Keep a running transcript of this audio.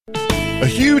A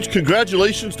huge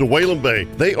congratulations to Whalen Bay.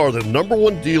 They are the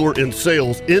 #1 dealer in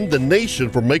sales in the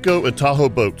nation for Mako and Tahoe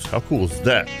boats. How cool is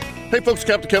that? Hey folks,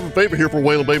 Captain Kevin Faber here for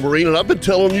Whalen Bay Marine, and I've been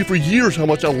telling you for years how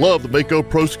much I love the Mako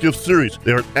Pro Skiff series.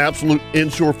 They're an absolute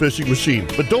inshore fishing machine.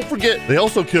 But don't forget, they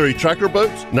also carry tracker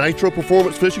boats, Nitro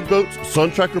Performance fishing boats,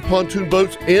 Sun Tracker pontoon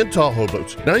boats, and Tahoe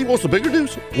boats. Now you want some bigger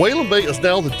news? Whalen Bay is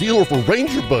now the dealer for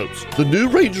Ranger boats. The new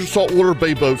Ranger saltwater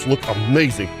bay boats look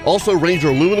amazing. Also Ranger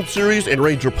aluminum series and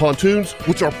Ranger pontoons,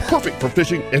 which are perfect for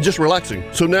fishing and just relaxing.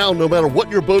 So now, no matter what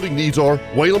your boating needs are,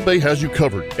 Whalen Bay has you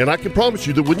covered. And I can promise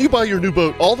you that when you buy your new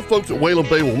boat, all the folks at Whalen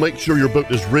Bay will make sure your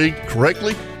boat is rigged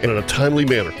correctly and in a timely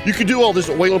manner. You can do all this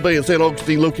at Whalen Bay in St.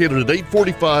 Augustine, located at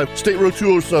 845 State Road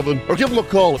 207, or give them a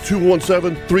call at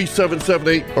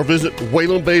 217-3778, or visit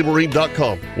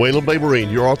WhalenBayMarine.com. Whalen Bay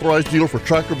Marine, your authorized dealer for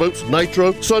tracker boats,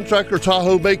 Nitro, Sun Tracker,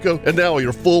 Tahoe, Mako, and now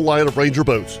your full line of Ranger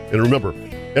boats. And remember,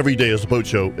 every day is a boat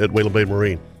show at Whalen Bay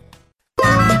Marine.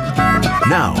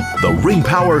 Now, the Ring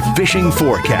Power Fishing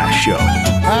Forecast Show.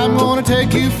 I'm gonna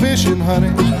take you fishing, honey.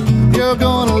 You're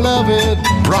gonna love it.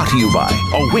 Brought to you by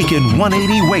Awaken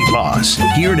 180 Weight Loss.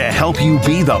 Here to help you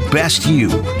be the best you.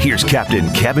 Here's Captain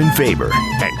Kevin Faber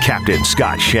and Captain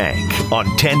Scott Shank on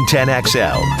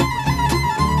 1010XL.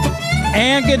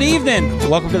 And good evening.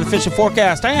 Welcome to the Fishing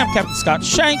Forecast. I am Captain Scott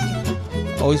Shank.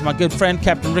 Always my good friend,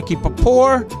 Captain Ricky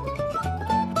Papour.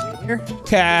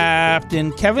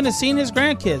 Captain Kevin has seen his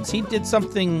grandkids. He did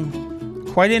something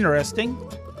quite interesting,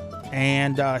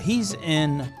 and he's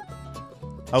in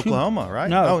Oklahoma, right?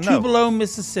 No, Tupelo,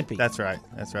 Mississippi. That's right.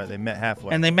 They met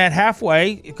halfway. And they met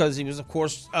halfway because he was, of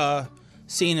course,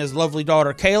 seeing his lovely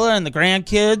daughter Kayla and the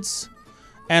grandkids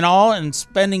and all, and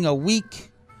spending a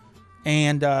week.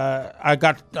 And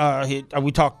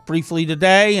we talked briefly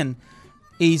today, and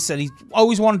he said he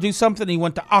always wanted to do something. He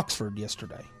went to Oxford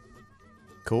yesterday.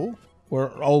 Cool.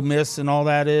 Where Ole Miss and all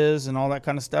that is and all that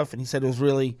kind of stuff. And he said it was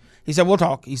really, he said, we'll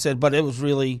talk. He said, but it was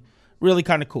really, really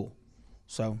kind of cool.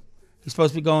 So he's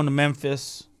supposed to be going to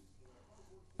Memphis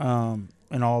and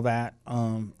all that.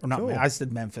 Or not, cool. I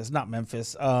said Memphis, not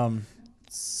Memphis. Dang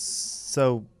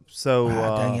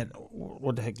it.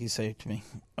 What the heck did you say to me?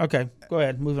 Okay, go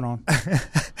ahead. Moving on.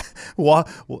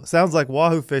 Sounds like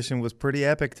wahoo fishing was pretty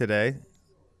epic today.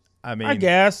 I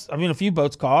guess. A few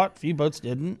boats caught, a few boats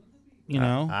didn't. You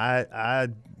know, I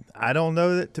don't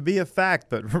know that to be a fact,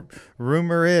 but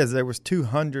rumor is there was two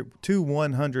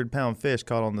 100-pound fish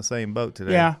caught on the same boat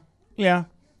today. Yeah.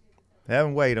 They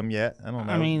haven't weighed them yet. I don't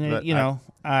know.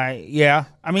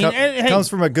 It comes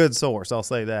from a good source. I'll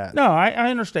say that. No, I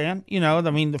understand.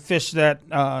 The fish that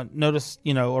noticed,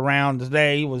 around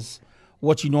today was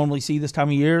what you normally see this time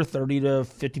of year, 30 to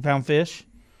 50-pound fish.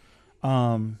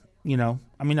 Not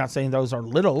saying those are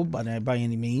little by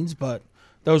any means, but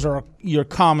those are your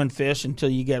common fish until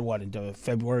you get, into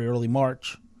February, early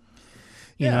March.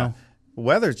 You know?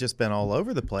 Weather's just been all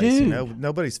over the place. Dude.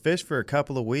 Nobody's fished for a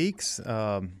couple of weeks.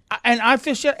 And I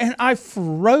fished it, and I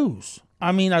froze.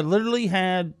 I literally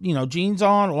had, jeans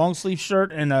on, a long sleeve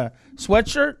shirt, and a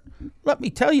sweatshirt. Let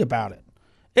me tell you about it.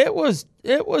 It was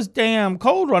damn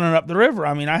cold running up the river.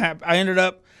 I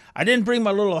didn't bring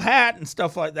my little hat and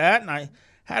stuff like that, and I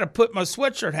had to put my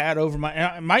sweatshirt hat over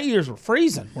my ears were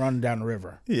freezing running down the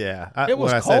river. Yeah. It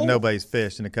was when I cold. said nobody's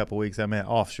fished in a couple of weeks, I meant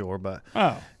offshore, but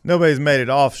nobody's made it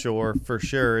offshore for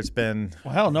sure. It's been...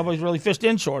 Well, hell, nobody's really fished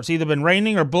inshore. It's either been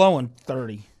raining or blowing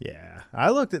 30. Yeah. I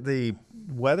looked at the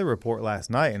weather report last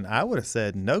night, and I would have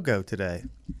said no-go today.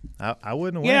 I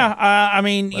wouldn't have went.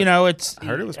 Yeah, it's... I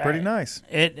heard it was pretty nice.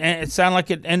 It sounded like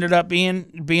it ended up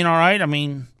being all right.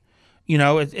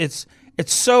 It's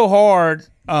so hard...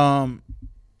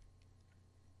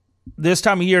 this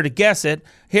time of year to guess it.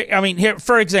 Here,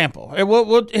 for example,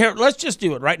 let's just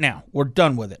do it right now. We're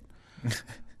done with it.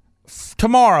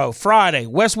 Tomorrow, Friday,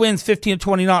 west winds 15 to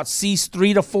 20 knots, seas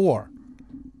 3 to 4.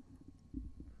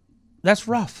 That's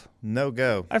rough. No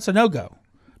go. That's a no-go.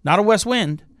 Not a west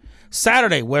wind.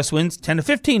 Saturday, west winds 10 to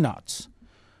 15 knots,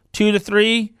 2 to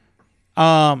 3,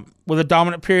 with a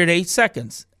dominant period 8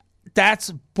 seconds.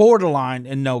 That's borderline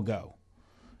and no-go,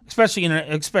 especially in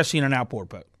an outboard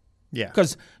boat. Yeah.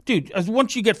 Because, dude,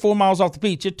 once you get 4 miles off the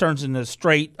beach, it turns into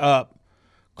straight up,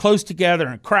 close together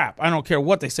and crap. I don't care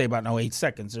what they say about 8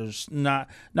 seconds. There's not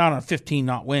on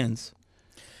 15-knot winds,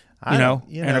 and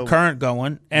a current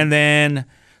going. And then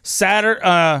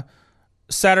Saturday,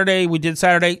 we did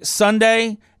Saturday,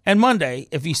 Sunday, and Monday.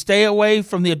 If you stay away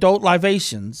from the adult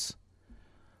libations,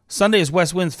 Sunday is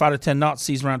west winds 5 to 10 knots,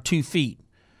 seas around 2 feet.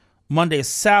 Monday is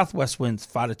southwest winds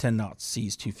 5 to 10 knots,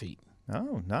 seas 2 feet.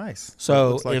 Oh, nice.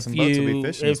 So like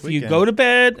if you go to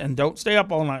bed and don't stay up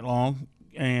all night long,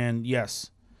 and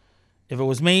yes, If it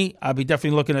was me, I'd be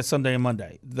definitely looking at Sunday and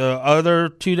Monday. The other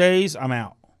 2 days, I'm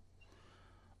out.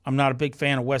 I'm not a big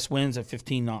fan of west winds at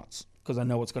 15 knots because I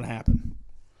know what's going to happen.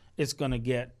 It's going to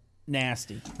get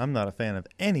nasty. I'm not a fan of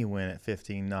any wind at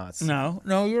 15 knots. No,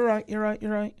 you're right.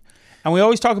 And we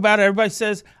always talk about it. Everybody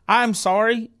says, I'm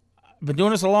sorry. I've been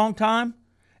doing this a long time.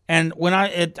 And when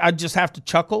I just have to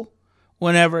chuckle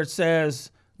whenever it says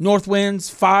north winds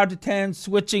 5 to 10,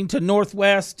 switching to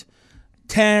northwest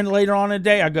 10 later on in the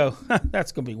day. I go,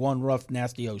 that's going to be one rough,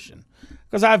 nasty ocean.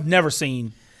 Because I've never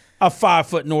seen a 5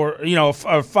 foot north,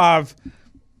 a 5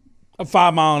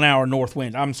 mile an hour north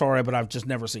wind. I'm sorry, but I've just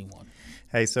never seen one.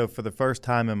 Hey, so for the first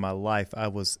time in my life, I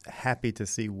was happy to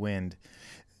see wind.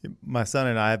 My son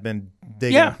and I have been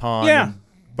digging a pond and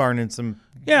burning some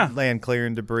land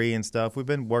clearing debris and stuff. We've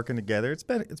been working together. It's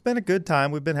been a good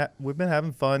time. We've been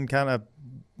having fun. Kind of,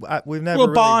 we've never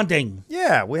really, bonding.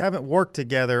 Yeah, we haven't worked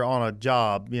together on a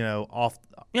job, off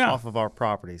of our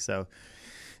property. So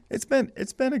it's been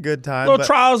a good time. Little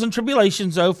trials and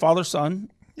tribulations, though. Father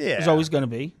son. Yeah, there's always going to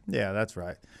be. Yeah, that's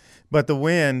right. But the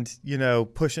wind,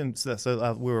 pushing,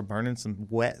 so we were burning some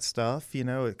wet stuff,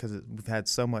 because we've had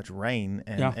so much rain.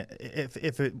 And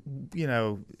if it,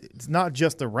 it's not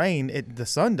just the rain, the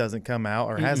sun doesn't come out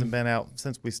or hasn't been out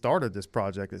since we started this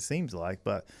project, it seems like.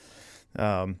 But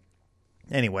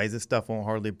anyways, this stuff won't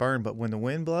hardly burn. But when the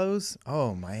wind blows,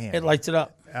 oh, man. It lights it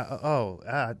up.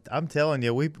 I'm telling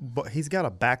you, he's got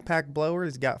a backpack blower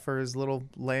he's got for his little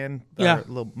land,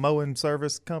 little mowing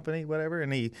service company, whatever.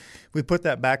 And we put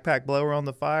that backpack blower on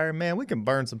the fire. Man, we can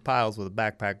burn some piles with a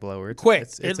backpack blower. It's quick.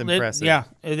 It's impressive.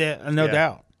 No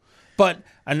doubt. But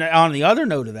on the other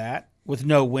note of that, with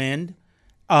no wind,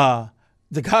 the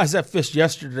guys that fished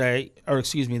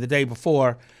the day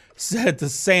before, said the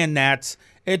sand gnats,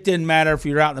 it didn't matter if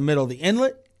you're out in the middle of the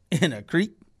inlet, in a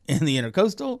creek, in the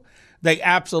intercoastal. They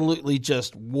absolutely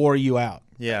just wore you out.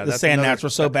 Yeah, the sand gnats were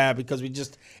so bad because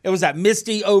it was that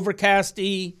misty,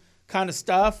 overcasty kind of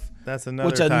stuff. That's another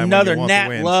which time another when you want gnat the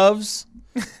wind. loves.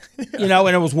 And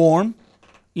it was warm.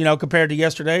 Compared to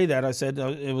yesterday, that I said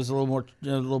it was a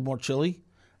little more chilly.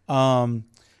 And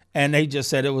they just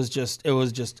said it was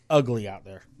just ugly out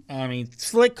there. I mean,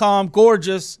 slick, calm,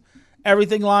 gorgeous,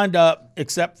 everything lined up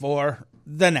except for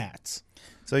the gnats.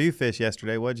 So you fished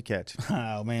yesterday. What'd you catch?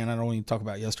 Oh, man, I don't even talk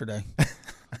about yesterday.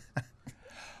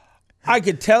 I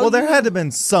could tell. Well, there had to have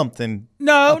been something.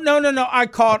 No. I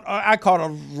caught a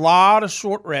lot of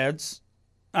short reds.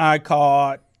 I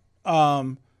caught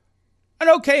an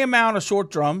okay amount of short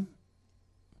drum.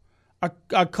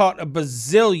 I caught a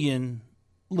bazillion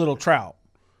little trout,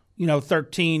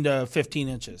 13 to 15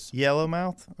 inches.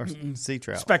 Yellowmouth or sea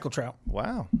trout? Speckled trout.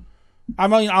 Wow. I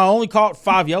mean, I only caught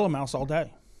 5 yellowmouths all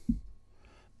day.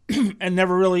 And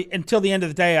never really, until the end of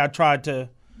the day, I tried to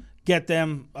get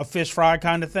them a fish fry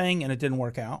kind of thing, and it didn't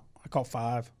work out. I caught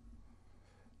 5.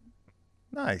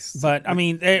 Nice. But, I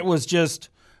mean, it was just,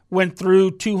 went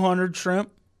through 200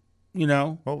 shrimp,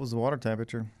 What was the water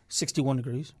temperature? 61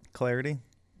 degrees. Clarity?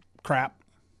 Crap.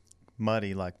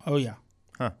 Muddy, like. Oh, yeah.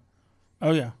 Huh.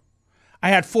 Oh, yeah. I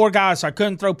had 4 guys, so I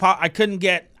couldn't throw I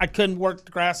couldn't work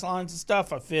the grass lines and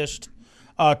stuff. I fished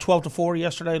 12 to 4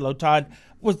 yesterday, low tide.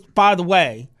 By the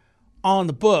way, on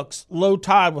the books, low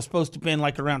tide was supposed to have been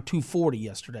like around 240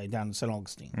 yesterday down in St.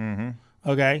 Augustine. Mm-hmm.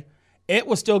 Okay? It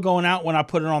was still going out when I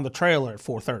put it on the trailer at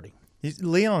 4:30.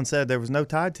 Leon said there was no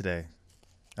tide today.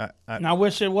 And I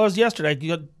wish it was yesterday.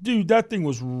 Dude, that thing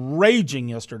was raging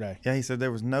yesterday. Yeah, he said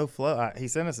there was no flow. He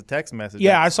sent us a text message.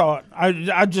 Yeah, I saw it.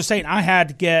 I'm just saying I had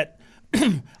to get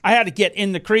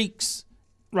in the creeks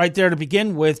right there to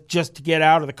begin with just to get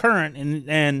out of the current,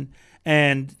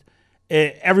 and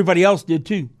everybody else did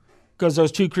too, because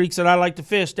those 2 creeks that I like to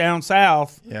fish down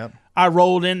south. Yep. I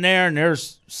rolled in there, and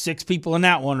there's 6 people in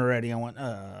that one already. I went,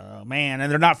 oh, man,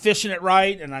 and they're not fishing it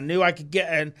right, and I knew I could get,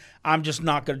 and I'm just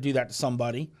not going to do that to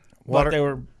somebody. But they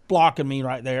were blocking me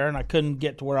right there, and I couldn't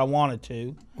get to where I wanted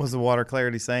to. Was the water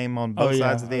clarity same on both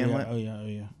sides of the inlet? Oh,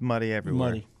 yeah. Muddy everywhere.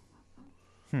 Muddy.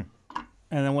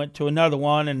 And then went to another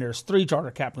one, and there's 3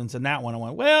 charter captains in that one. I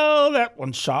went, well, that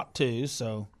one's shot too,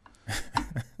 so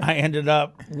I ended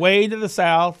up way to the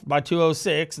south by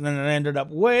 206, and then I ended up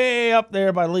way up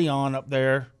there by Leon, up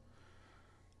there,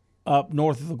 up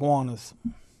north of the Iguanas,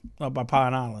 up by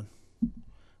Pine Island.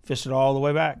 Fished it all the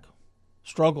way back.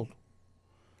 Struggled.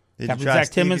 Captain Zach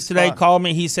Timmons today called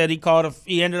me. He said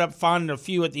he ended up finding a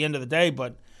few at the end of the day,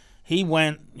 but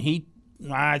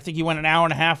I think he went an hour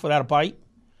and a half without a bite.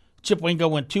 Chip Wingo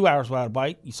went 2 hours without a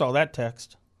bite. You saw that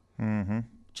text. Mm-hmm.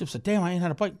 Chip said, damn, I ain't had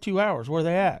a bite in 2 hours. Where are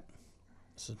they at?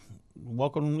 I said,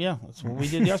 welcome. Yeah, that's what we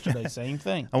did yesterday. Same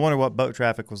thing. I wonder what boat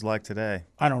traffic was like today.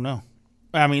 I don't know.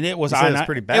 I mean, it was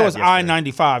pretty bad. It was yesterday.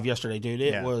 I-95 yesterday, dude.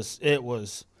 It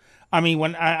was. I mean,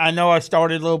 when I know I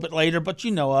started a little bit later, but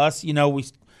you know us. You know,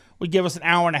 we give us an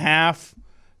hour and a half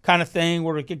kind of thing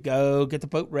where we could go get the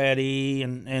boat ready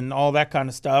and all that kind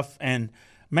of stuff. And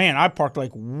man, I parked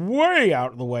like way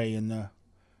out of the way in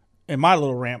my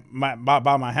little ramp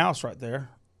by my house right there,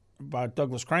 by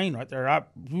Douglas Crane right there. I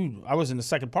was in the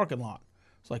second parking lot.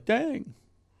 It's like, dang.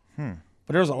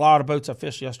 But there was a lot of boats I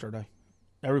fished yesterday.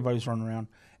 Everybody's running around.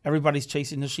 Everybody's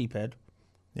chasing the sheephead.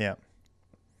 Yeah.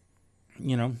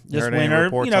 You know, this winter,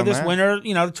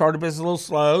 the charter business is a little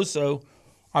slow, so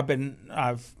I've been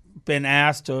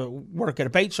asked to work at a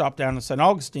bait shop down in St.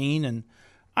 Augustine, and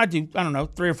I do,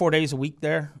 3 or 4 days a week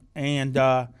there. And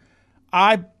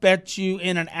I bet you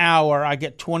in an hour I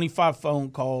get 25 phone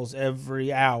calls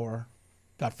every hour.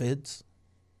 Got fids?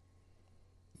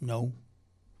 No.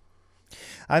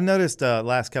 I've noticed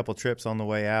last couple trips on the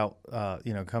way out,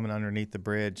 coming underneath the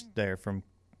bridge there from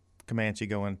Comanche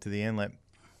going to the inlet,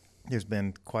 there's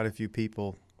been quite a few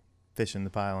people fishing the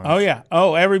pilings. Oh, yeah.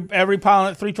 Oh, every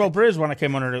piling at 312 Bridge when I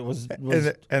came under it was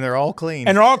and they're all clean.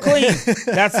 And they're all clean.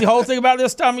 That's the whole thing about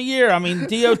this time of year. I mean,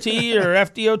 DOT or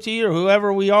FDOT or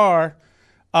whoever we are,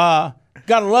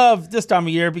 gotta love this time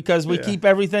of year because we keep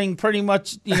everything pretty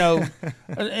much, in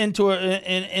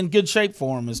good shape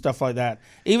for them and stuff like that.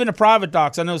 Even the private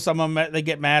docks, I know some of them, they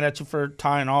get mad at you for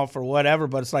tying off or whatever,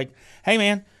 but it's like, hey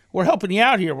man, we're helping you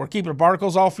out here. We're keeping the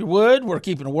barnacles off your wood. We're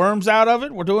keeping the worms out of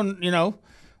it. We're doing,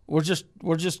 we're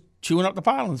just chewing up the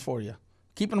pilings for you,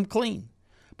 keeping them clean.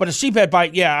 But a sheephead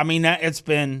bite,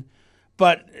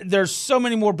 but there's so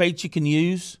many more baits you can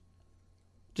use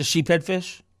to sheephead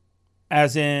fish,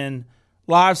 as in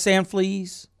live sand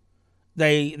fleas.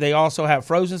 They also have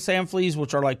frozen sand fleas,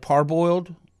 which are like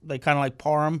parboiled. They kind of like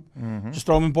par them. Mm-hmm. Just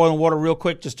throw them in boiling water real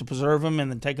quick just to preserve them and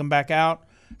then take them back out.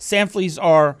 Sand fleas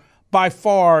are by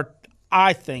far,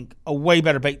 I think, a way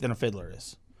better bait than a fiddler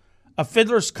is. A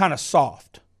fiddler's kind of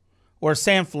soft, where a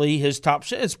sand flea, his top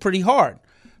is pretty hard.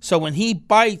 So when he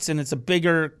bites and it's a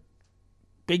bigger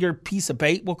piece of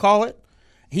bait, we'll call it,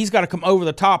 he's got to come over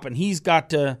the top, and he's got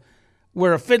to,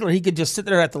 where a fiddler, he could just sit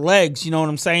there at the legs, you know what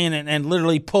I'm saying, and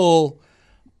literally pull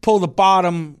the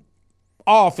bottom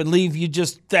off and leave you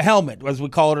just the helmet, as we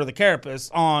call it, or the carapace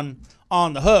on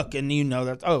the hook, and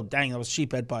that, oh, dang, that was a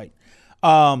sheephead bite.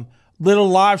 Little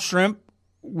live shrimp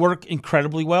work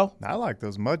incredibly well. I like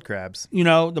those mud crabs.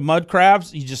 The mud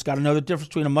crabs, you just got to know the difference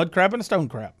between a mud crab and a stone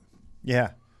crab.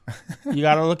 Yeah. You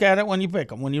got to look at it when you pick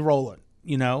them, when you roll it,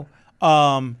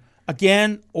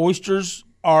 Again, oysters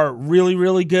are really,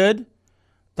 really good.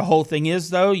 The whole thing is,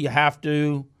 though, you have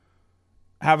to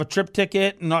have a trip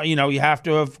ticket. You have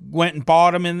to have went and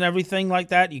bought them and everything like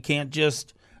that. You can't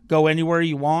just go anywhere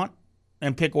you want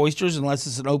and pick oysters unless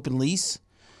it's an open lease.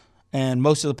 And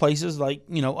most of the places, like,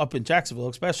 up in Jacksonville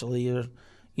especially,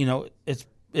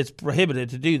 it's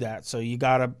prohibited to do that. So you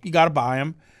gotta buy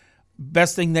them.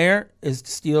 Best thing there is to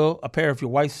steal a pair of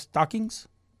your wife's stockings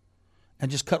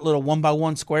and just cut little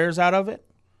 1x1 squares out of it,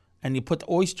 and you put the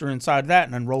oyster inside that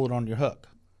and then roll it on your hook.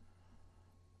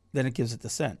 Then it gives it the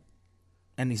scent.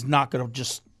 And he's not going to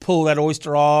just pull that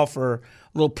oyster off, or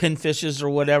little pinfishes or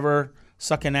whatever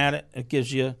sucking at it. It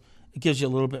gives you a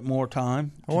little bit more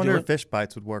time. I wonder if fish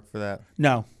bites would work for that.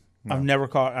 No. I've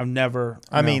never.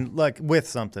 I mean, like with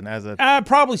something as a.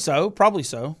 Probably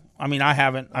so. I mean, I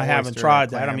haven't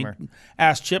tried that. I mean,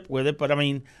 ask Chip with it, but I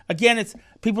mean, again, it's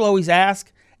people always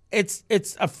ask. It's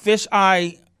a fish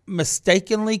I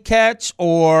mistakenly catch,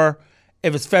 or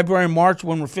if it's February and March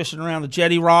when we're fishing around the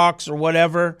jetty rocks or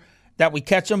whatever, that we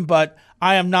catch them. But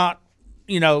I am not,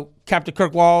 Captain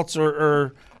Kirk Waltz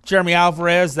or Jeremy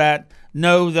Alvarez that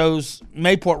know those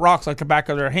Mayport rocks like the back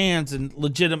of their hands and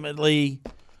legitimately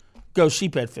go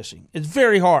sheephead fishing. It's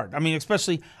very hard. I mean,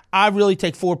 especially, I really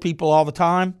take 4 people all the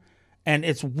time, and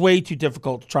it's way too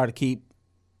difficult to try to keep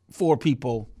 4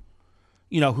 people,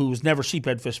 who's never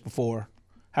sheephead fished before,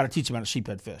 how to teach them how to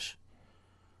sheephead fish.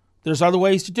 There's other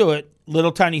ways to do it.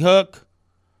 Little tiny hook,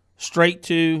 straight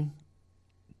to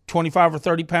 25 or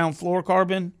 30 pound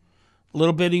fluorocarbon,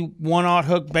 little bitty 1/0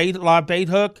 hook live bait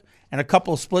hook, and a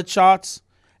couple of split shots,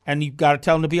 and you've got to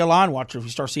tell him to be a line watcher. If you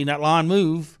start seeing that line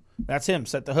move, that's him,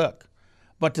 set the hook.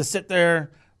 But to sit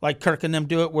there like Kirk and them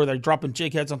do it, where they're dropping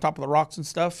jig heads on top of the rocks and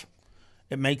stuff,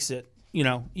 it makes it,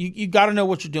 you got to know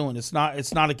what you're doing. It's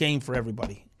not a game for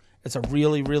everybody. It's a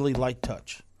really, really light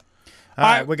touch. All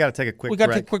right, we got to take a quick break. We got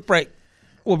to take a quick break.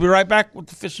 We'll be right back with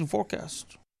the fishing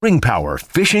forecast. Ring Power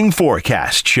Fishing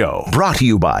Forecast Show, brought to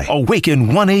you by Awaken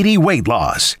 180 Weight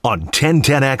Loss on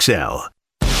 1010XL.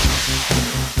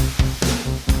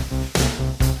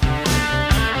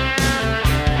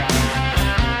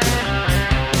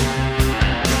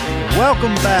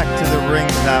 Welcome back to the Ring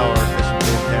Power Fishing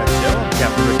Forecast Show. I'm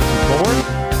Captain Ricky Ford,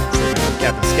 sitting with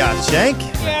Captain Scott Shank.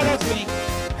 Yeah, that's me.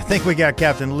 I think we got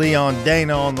Captain Leon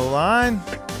Dana on the line.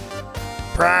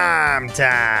 Prime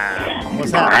time. What's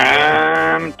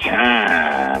happening? Prime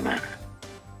time.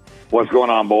 What's going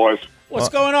on, boys? What's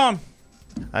going on?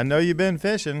 I know you've been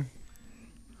fishing.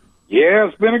 Yeah,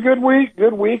 it's been a good week,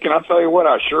 and I'll tell you what,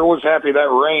 I sure was happy that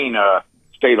rain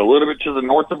stayed a little bit to the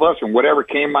north of us, and whatever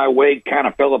came my way kind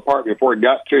of fell apart before it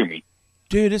got to me.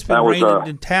 Dude, it's been raining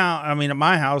in town. I mean, at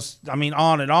my house,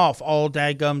 on and off all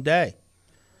daggum day.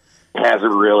 Has it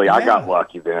really? Yeah. I got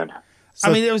lucky then. So,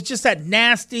 I mean, it was just that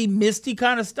nasty, misty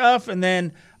kind of stuff, and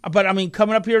then, but I mean,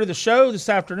 coming up here to the show this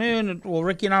afternoon, well,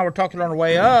 Ricky and I were talking on our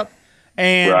way up,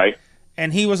 and right.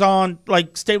 And he was on,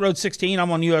 like, State Road 16,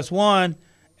 I'm on US 1,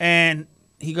 and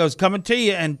he goes, coming to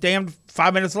you, and damn,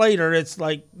 5 minutes later, it's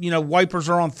like, wipers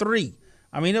are on 3.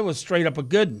 I mean, it was straight up a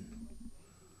good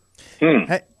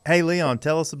one. Hey, Leon,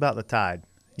 tell us about the tide.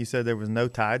 You said there was no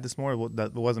tide this morning,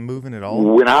 that wasn't moving at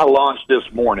all? When I launched this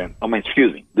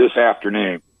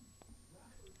afternoon,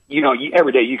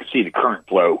 every day you can see the current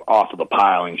flow off of the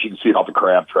pilings. You can see it off the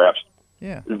crab traps.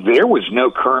 Yeah. There was no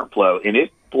current flow, and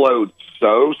it flowed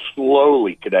so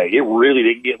slowly today. It really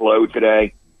didn't get low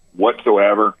today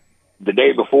whatsoever. The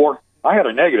day before, I had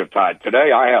a negative tide.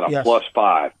 Today, I had a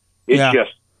 +5.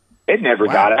 It never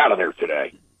got out of there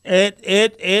today.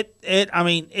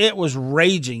 It was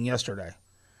raging yesterday.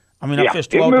 I mean, I fished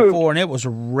 12 to 4, and it was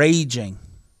raging.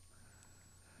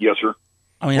 Yes, sir.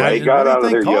 I mean, it got out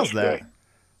of there yesterday. That?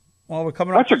 Well, we're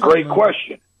coming off That's a great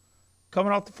question.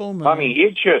 Coming off the full moon. I mean,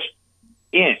 it just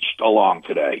inched along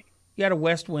today. You had a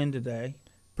west wind today.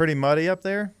 Pretty muddy up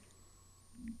there?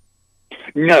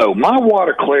 No, my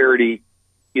water clarity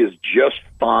is just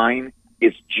fine.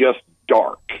 It's just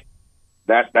dark.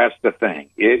 That's the thing.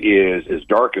 It is as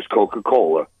dark as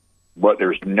Coca-Cola, but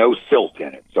there's no silt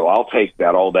in it. So I'll take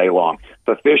that all day long.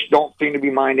 The fish don't seem to be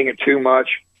minding it too much.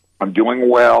 I'm doing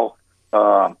well.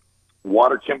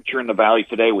 Water temperature in the valley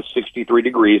today was 63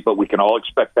 degrees, but we can all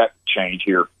expect that to change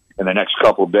here in the next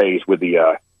couple of days with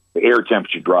the air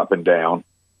temperature dropping down.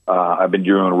 I've been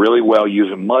doing really well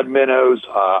using mud minnows.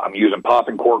 I'm using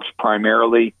popping corks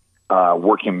primarily,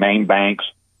 working main banks.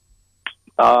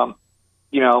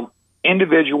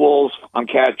 Individuals I'm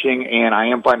catching, and I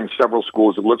am finding several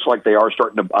schools. It looks like they are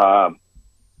starting to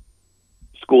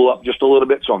school up just a little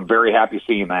bit, so I'm very happy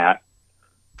seeing that.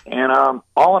 And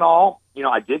all in all,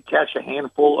 I did catch a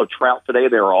handful of trout today.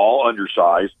 They were all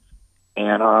undersized,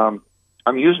 and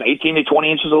I'm using 18 to 20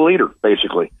 inches a leader,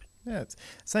 basically. Yeah, it's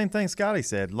same thing Scotty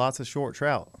said. Lots of short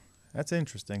trout. That's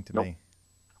interesting to me.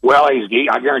 Well, I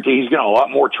guarantee he's getting a lot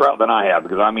more trout than I have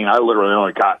because, I literally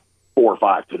only caught 4 or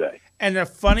 5 today. And the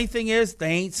funny thing is,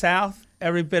 they ain't south.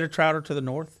 Every bit of trout are to the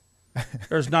north.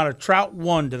 There's not a trout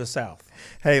one to the south.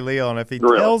 Hey, Leon, if he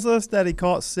tells us that he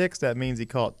caught 6, that means he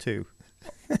caught 2.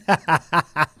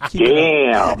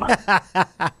 Damn.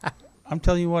 I'm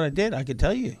telling you what I did. I could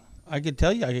tell you. I could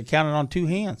count it on 2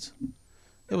 hands.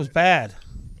 It was bad.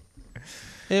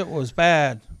 I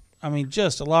mean,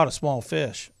 just a lot of small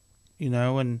fish,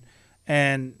 and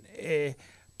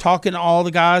talking to all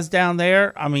the guys down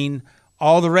there, I mean,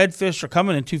 all the redfish are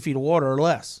coming in 2 feet of water or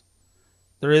less.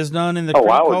 There is none in the creek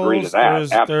I would holes. agree to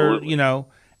that. Absolutely.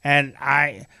 And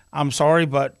I'm sorry,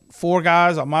 but 4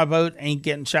 guys on my boat ain't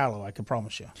getting shallow, I can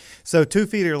promise you. So 2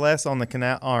 feet or less on the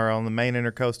canal or on the main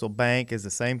intercoastal bank is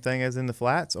the same thing as in the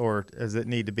flats, or does it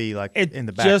need to be like in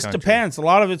the back country? It just depends. A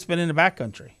lot of it's been in the back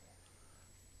country.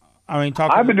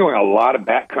 I've been doing a lot of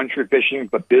backcountry fishing,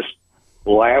 but this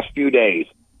last few days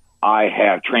I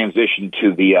have transitioned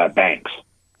to the banks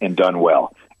and done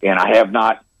well. And I have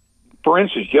not, for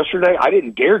instance, yesterday I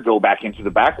didn't dare go back into the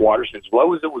backwaters as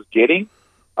low as it was getting.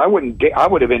 I would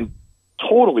have been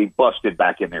totally busted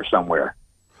back in there somewhere.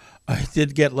 I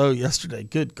did get low yesterday.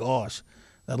 Good gosh.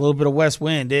 That little bit of west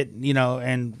wind,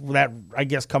 and that, I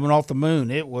guess, coming off the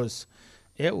moon, it was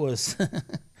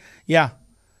yeah.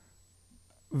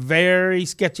 Very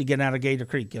sketchy getting out of Gator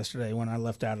Creek yesterday when I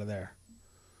left out of there.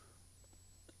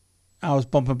 I was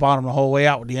bumping bottom the whole way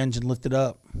out with the engine lifted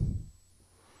up.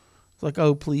 It's like,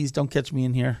 oh, please don't catch me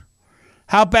in here.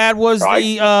 How bad was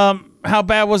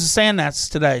the sand gnats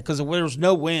today? Because there was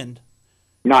no wind.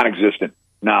 Non-existent.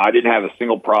 No, I didn't have a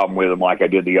single problem with them like I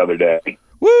did the other day.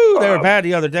 Woo! They were bad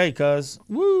the other day, cuz.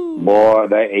 Woo! Boy,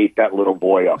 they ate that little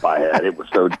boy up I had. It was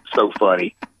so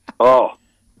funny. Oh,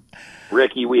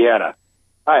 Ricky,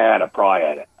 I had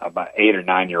probably about 8 or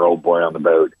 9 year old boy on the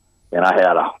boat, and I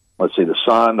had the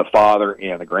son, the father,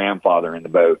 and the grandfather in the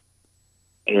boat,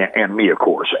 and me, of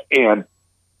course. And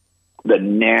the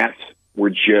gnats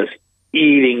were just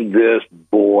eating this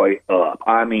boy up.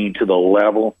 I mean, to the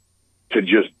level to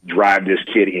just drive this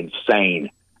kid insane.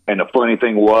 And the funny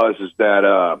thing is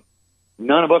that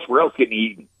none of us were else getting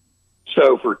eaten.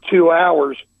 So for 2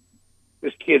 hours,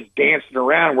 this kid's dancing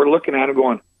around. And we're looking at him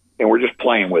going, and we're just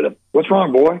playing with him. What's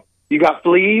wrong, boy? You got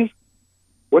fleas?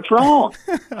 What's wrong?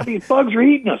 These bugs are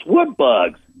eating us. What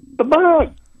bugs? The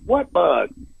bugs. What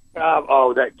bugs?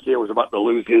 That kid was about to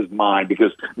lose his mind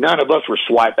because none of us were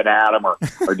swiping at him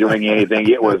or doing anything.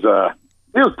 It was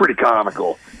pretty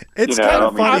comical. It's kind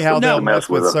of funny how they'll mess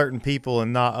with certain people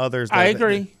and not others. I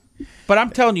agree. But I'm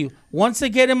telling you, once they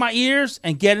get in my ears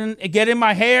and get in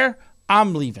my hair,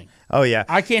 I'm leaving. Oh, yeah.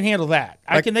 I can't handle that.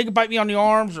 They can bite me on the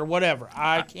arms or whatever.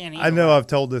 I can't handle I know that. I've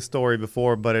told this story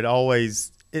before, but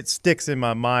it sticks in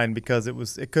my mind because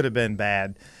it could have been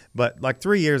bad. But like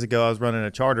 3 years ago, I was running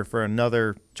a charter for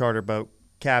another charter boat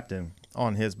captain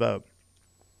on his boat.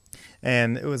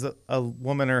 And it was a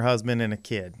woman, her husband, and a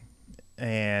kid.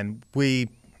 And we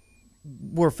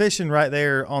were fishing right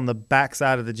there on the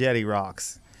backside of the jetty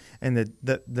rocks. And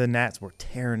the gnats were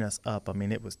tearing us up. I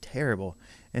mean, it was terrible.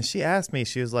 And she asked me,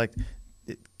 she was like,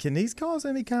 can these cause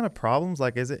any kind of problems?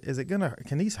 Like,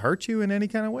 can these hurt you in any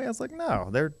kind of way? I was like, no,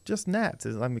 they're just gnats.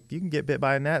 I mean, you can get bit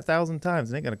by a gnat 1,000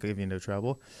 times. It ain't going to give you no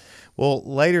trouble. Well,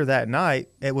 later that night,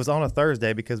 it was on a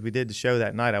Thursday because we did the show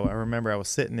that night. I remember I was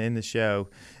sitting in the show,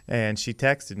 and she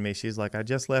texted me. She's like, I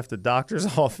just left the doctor's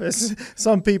office.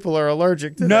 Some people are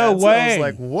allergic to that. No way. So I was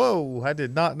like, whoa, I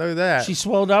did not know that. She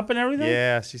swelled up and everything?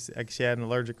 Yeah, she had an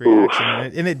allergic reaction,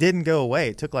 and it didn't go away.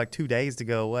 It took like 2 days to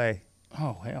go away.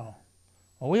 Oh, hell.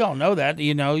 Well, we all know that.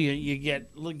 You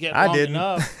get I long didn't.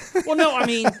 enough. Well, no,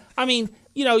 I mean,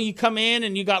 you come in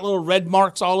and you got little red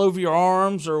marks all over your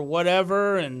arms or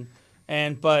whatever,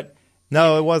 but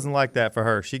no, it wasn't like that for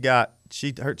her. She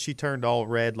turned all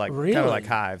red, like really? kind of like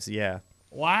hives. Yeah.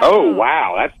 Wow. Oh,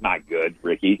 wow, that's not good,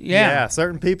 Ricky. Yeah.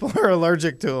 Certain people are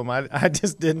allergic to them. I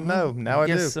just didn't know. Now I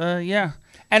guess, do. Yeah,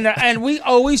 and we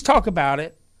always talk about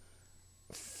it.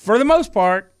 For the most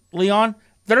part, Leon,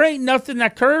 there ain't nothing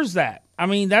that cures that. I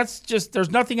mean, that's just,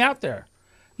 there's nothing out there.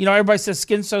 Everybody says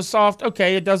skin's so soft.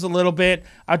 Okay, it does a little bit.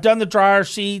 I've done the dryer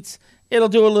sheets. It'll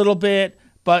do a little bit.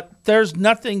 But there's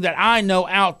nothing that I know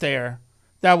out there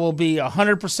that will be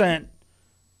 100%,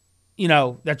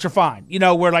 that you're fine.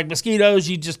 Where like mosquitoes,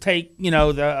 you just take,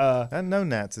 That no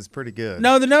gnats is pretty good.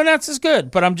 No, the no gnats is good.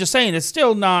 But I'm just saying, it's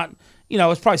still not,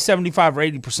 it's probably 75 or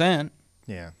 80%.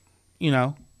 Yeah.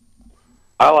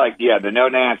 I like, the no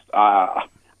gnats.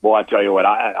 Boy, I tell you what,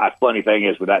 funny thing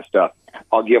is with that stuff,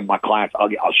 I'll give my clients, I'll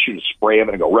shoot a spray of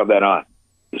it and go, rub that on.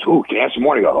 Just, can you have some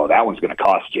more? And I go, that one's going to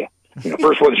cost you.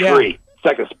 First one's free.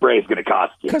 Second spray is going to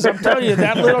cost you. Because I'm telling you,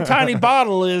 that little tiny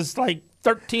bottle is like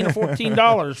 $13 or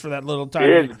 $14 for that little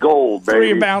tiny. It's gold,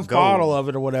 baby. 3-ounce bottle of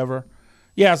it or whatever.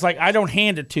 Yeah, it's like, I don't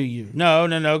hand it to you. No,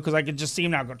 because I could just see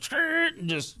them now go, and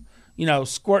just,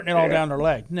 squirting it all down their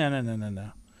leg.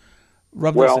 No.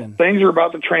 Rub this in. Things are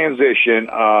about to transition.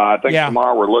 I think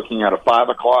tomorrow we're looking at a 5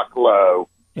 o'clock low.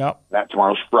 Yep. That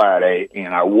tomorrow's Friday.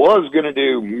 And I was going to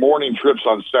do morning trips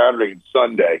on Saturday and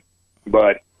Sunday,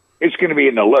 but it's going to be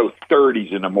in the low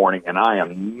 30s in the morning, and I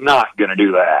am not going to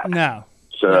do that. No.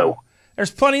 So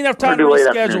there's plenty enough time to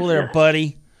reschedule there,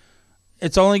 buddy.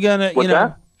 It's only going to,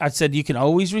 that? I said you can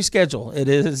always reschedule. It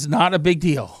is not a big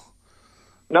deal.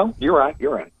 No, you're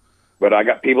right. But I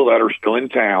got people that are still in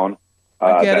town.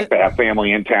 That have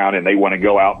family in town, and they want to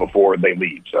go out before they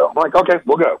leave. So I'm like, okay,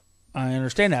 we'll go. I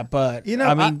understand that, but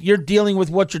you're dealing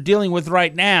with what you're dealing with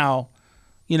right now.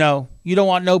 You don't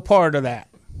want no part of that.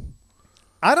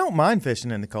 I don't mind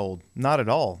fishing in the cold, not at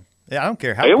all. Yeah, I don't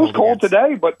care how it was cold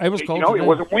today, but it was cold. It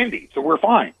wasn't windy, so we're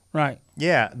fine. Right.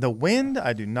 Yeah, the wind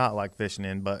I do not like fishing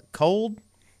in, but cold.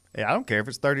 Yeah, I don't care if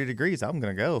it's 30 degrees. I'm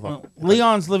gonna go.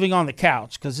 Leon's living on the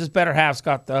couch because his better half's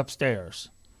got the upstairs.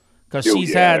 Because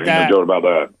she's had that. No doubt about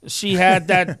that. She had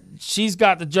that. She's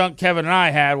got the junk Kevin and I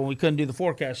had when we couldn't do the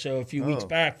forecast show a few weeks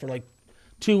back for like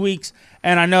 2 weeks.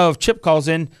 And I know if Chip calls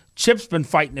in, Chip's been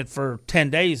fighting it for 10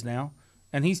 days now,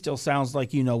 and he still sounds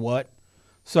like you know what.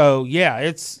 So yeah,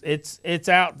 it's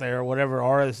out there, whatever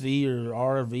RSV or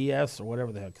RVS or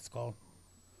whatever the heck it's called,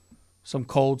 some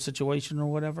cold situation or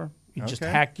whatever. You just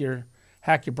hack your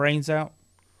brains out.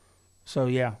 So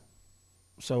yeah.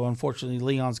 So, unfortunately,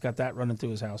 Leon's got that running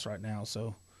through his house right now.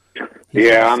 So,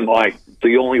 I'm like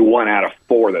the only one out of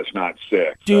 4 that's not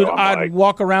sick. Dude, so I'd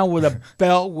walk around with a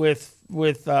belt with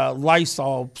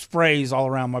Lysol sprays all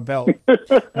around my belt.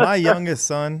 My youngest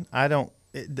son, I don't.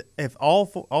 If all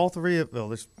three of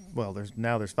there's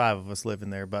 5 of us living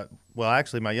there, but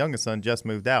actually my youngest son just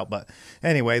moved out. But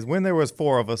anyways, when there was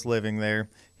 4 of us living there,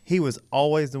 he was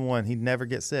always the one. He'd never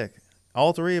get sick.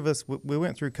 All three of us, we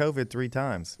went through COVID 3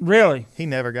 times. Really? He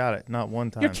never got it, not one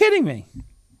time. You're kidding me.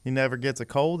 He never gets a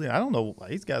cold. I don't know.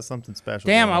 He's got something special.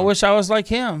 Damn, going I on. wish I was like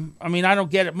him. I mean, I don't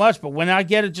get it much, but when I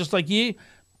get it just like you,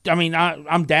 I mean,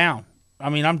 I'm down. I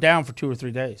mean, I'm down for 2 or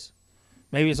 3 days.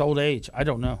 Maybe it's old age. I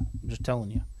don't know. I'm just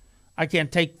telling you. I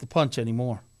can't take the punch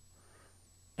anymore.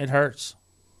 It hurts.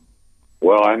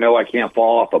 Well, I know I can't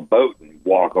fall off a boat and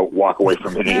walk away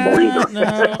from it anymore either.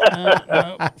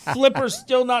 No. Flipper's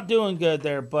still not doing good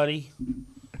there, buddy.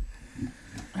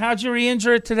 How'd you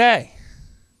re-injure it today?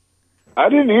 I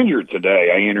didn't injure it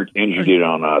today. I injured it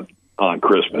on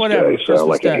Christmas Whatever, Day. Christmas So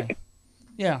like Day.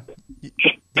 Yeah.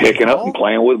 just picking up and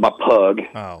playing with my pug.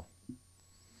 Oh.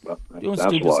 Doing That's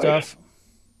stupid life. stuff.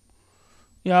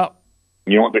 Yeah.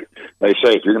 You know what they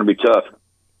say? If you're going to be tough,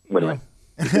 wait a minute.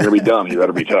 If you're going to be dumb, you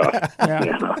better be tough. Yeah.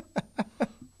 Yeah.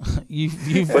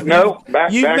 You've But no,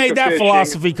 back made to that fishing.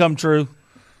 philosophy come true.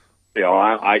 You know,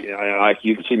 I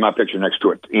you can see my picture next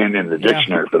to it in the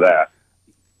dictionary for that.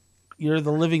 You're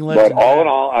the living But legend. all in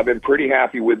all, I've been pretty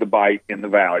happy with the bite in the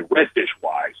valley, redfish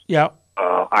wise. Yeah.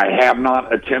 I have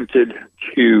not attempted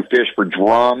to fish for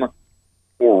drum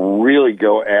or really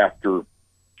go after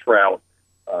trout.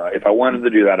 If I wanted to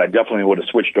do that, I definitely would have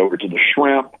switched over to the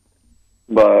shrimp.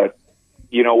 But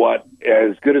you know what?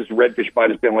 As good as the redfish bite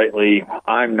has been lately,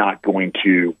 I'm not going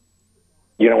to.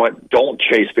 You know what? Don't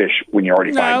chase fish when you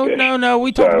already find fish. No.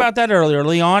 We talked about that earlier,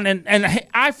 Leon. And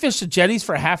I fished the jetties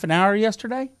for half an hour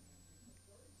yesterday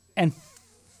and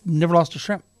never lost a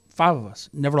shrimp. 5 of us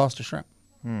never lost a shrimp.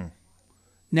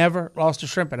 Never lost a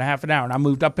shrimp in a half an hour. And I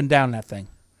moved up and down that thing.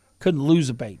 Couldn't lose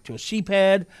a bait to a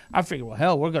sheephead. I figured, well,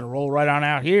 hell, we're going to roll right on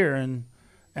out here and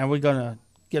we're going to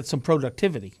get some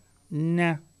productivity.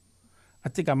 Nah. I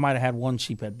think I might have had one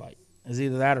sheephead bite. It was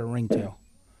either that or ringtail,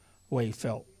 the way he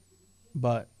felt.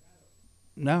 But,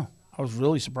 no, I was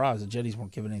really surprised the jetties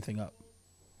weren't giving anything up.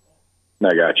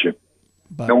 I got you.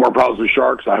 But, No more problems with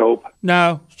sharks, I hope.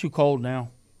 No, it's too cold now.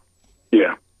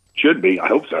 Yeah, should be. I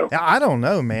hope so. I don't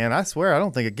know, man. I swear, I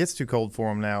don't think it gets too cold for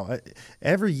them now.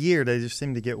 Every year, they just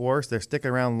seem to get worse. They're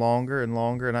sticking around longer and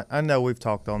longer. And I know we've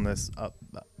talked on this a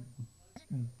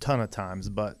ton of times,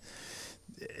 but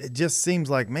it just seems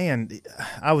like, man,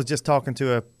 I was just talking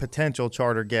to a potential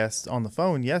charter guest on the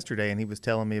phone yesterday, and he was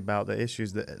telling me about the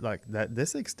issues that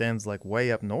this extends like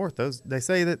way up north. They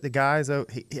say that the guys, I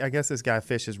guess this guy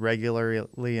fishes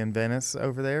regularly in Venice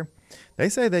over there. They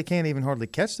say they can't even hardly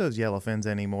catch those yellowfins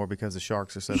anymore because the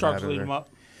sharks are so Sharks bad over lead there. them up.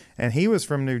 And he was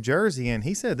from New Jersey, and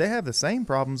he said they have the same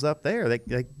problems up there.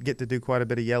 They get to do quite a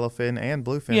bit of yellowfin and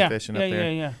bluefin fishing up there.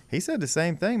 Yeah. He said the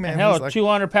same thing, man. And hell, He's a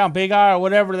like, 200-pound big eye or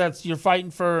whatever, you're fighting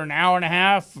for an hour and a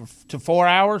half to 4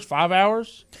 hours, 5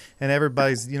 hours. and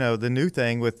everybody's, the new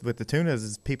thing with the tunas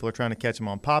is people are trying to catch them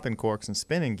on popping corks and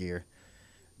spinning gear.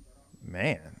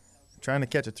 Man, trying to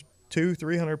catch a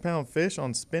 200-300-pound fish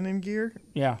on spinning gear,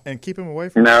 Yeah. and keep them away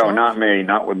from. No, the sharks? not me.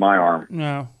 Not with my arm.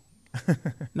 No.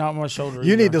 Not my shoulder.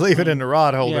 You either. need to leave it in the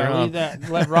rod holder. Yeah, huh? leave that.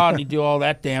 Let Rodney do all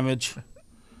that damage.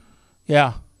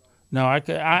 Yeah. No,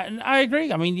 I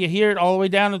agree. I mean, you hear it all the way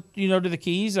down to, to the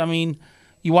Keys. I mean,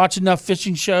 you watch enough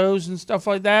fishing shows and stuff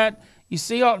like that, you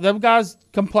see all them guys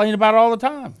complain about it all the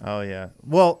time. Oh yeah.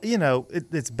 Well,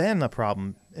 it's been a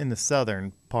problem in the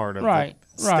southern part of Right,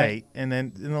 the state, and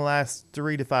then in the last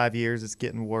 3 to 5 years, it's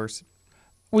getting worse.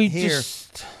 We Here.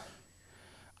 just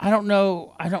I don't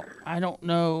know. I don't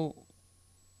know.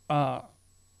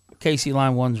 Casey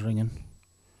line 1's ringing.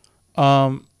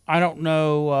 I don't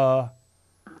know.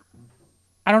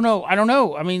 I don't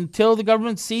know. I mean, until the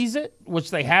government sees it,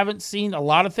 which they haven't seen a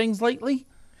lot of things lately.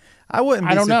 I wouldn't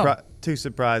be I don't know. too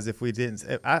surprised if we didn't.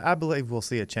 I believe we'll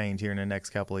see a change here in the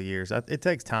next couple of years. It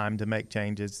takes time to make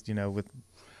changes, with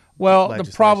Well, the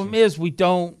legislation. problem is we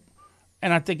don't,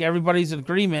 and I think everybody's in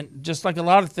agreement, just like a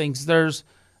lot of things,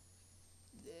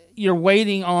 you're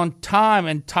waiting on time,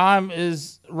 and time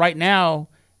is right now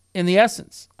in the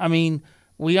essence. I mean,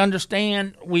 we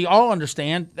all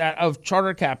understand that of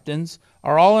charter captains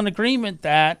are all in agreement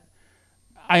that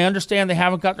I understand they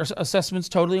haven't got their assessments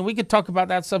totally, and we could talk about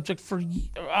that subject for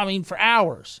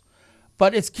hours.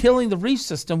 But it's killing the reef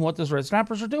system what those red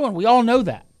snappers are doing. We all know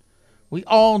that.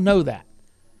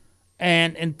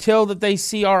 And until that they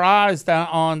see our eyes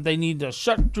they need to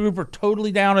shut grouper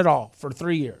totally down at all for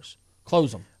 3 years.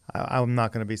 Close them. I'm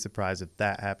not going to be surprised if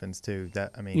that happens too. They're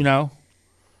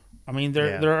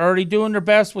already doing their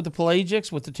best with the pelagics,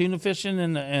 with the tuna fishing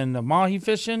and the mahi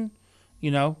fishing.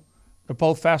 They're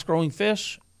both fast growing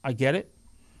fish. I get it.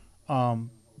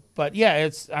 But yeah,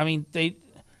 they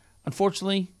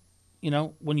unfortunately,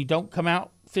 when you don't come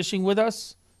out fishing with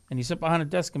us and you sit behind a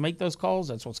desk and make those calls,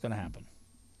 that's what's going to happen.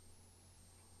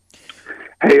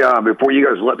 Hey, before you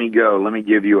guys let me go, let me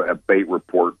give you a bait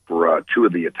report for two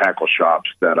of the tackle shops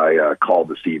that I called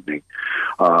this evening.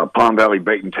 Palm Valley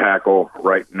Bait and Tackle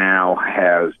right now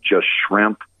has just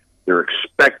shrimp. They're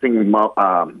expecting mud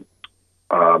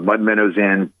minnows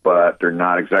in, but they're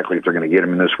not exactly if they're going to get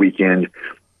them in this weekend.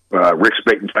 Rick's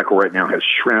Bait and Tackle right now has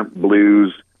shrimp,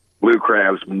 blues, blue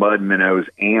crabs, mud minnows,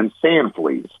 and sand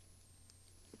fleas.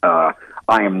 I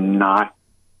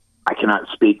cannot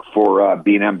speak for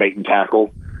B&M Bait and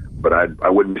Tackle, but I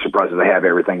wouldn't be surprised if they have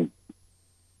everything.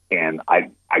 And I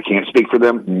can't speak for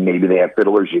them. Maybe they have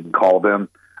fiddlers. You can call them.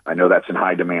 I know that's in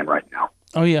high demand right now.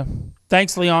 Oh, yeah.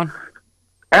 Thanks, Leon.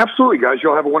 Absolutely, guys.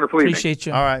 Y'all have a wonderful evening. Appreciate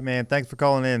you. All right, man. Thanks for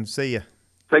calling in. See you.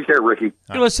 Take care, Ricky.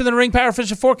 You're listening to the Ring Power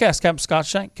Fishing Forecast. Captain Scott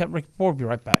Shank, Captain Rick Ford. We'll be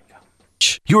right back.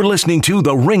 You're listening to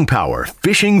the Ring Power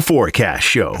Fishing Forecast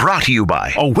Show, brought to you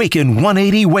by Awaken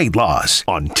 180 Weight Loss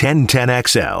on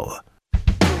 1010XL.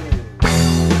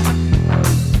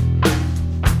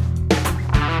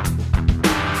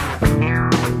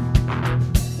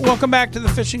 Welcome back to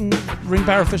the Ring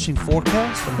Power Fishing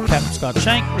Forecast. I'm Captain Scott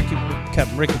Shank,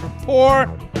 Captain Ricky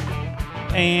Rapport.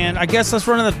 And I guess let's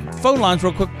run to the phone lines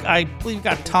real quick. I believe we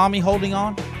got Tommy holding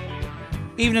on.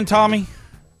 Evening, Tommy.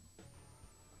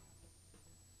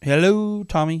 Hello,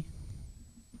 Tommy.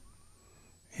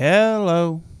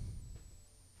 Hello.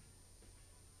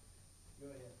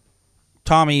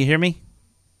 Tommy, you hear me?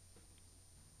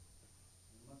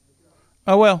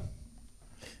 Oh, well.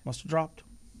 Must have dropped.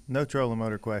 No trolling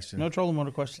motor question. No trolling motor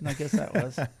question. I guess that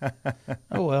was.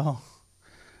 Oh, well.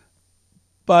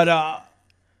 But,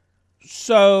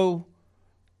 so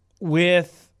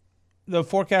with the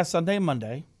forecast Sunday and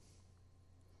Monday,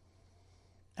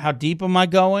 how deep am I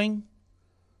going?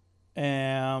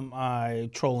 Am I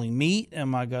trolling meat?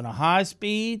 Am I going to high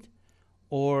speed?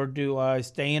 Or do I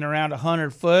stay in around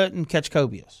 100 foot and catch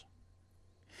cobias?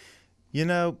 You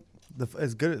know,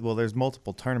 as good. Well, there's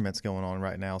multiple tournaments going on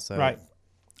right now, so Right.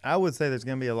 I would say there's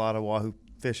going to be a lot of wahoo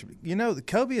fish. You know, the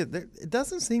cobia. It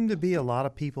doesn't seem to be a lot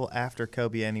of people after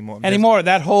cobia anymore.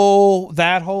 That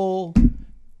whole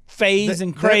phase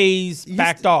and craze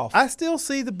backed off. I still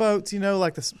see the boats. You know,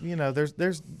 like this. You know,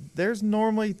 there's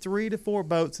normally 3 to 4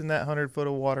 boats in that 100 foot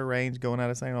of water range going out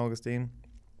of St. Augustine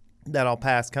that I'll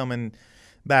pass coming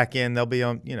back in. They'll be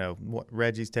on. You know,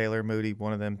 Reggie's, Taylor, Moody,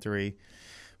 one of them 3,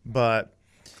 but.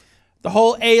 The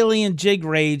whole alien jig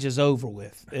rage is over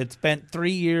with. It's been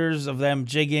 3 years of them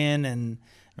jigging and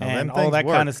all that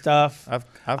kind of stuff.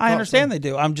 I understand they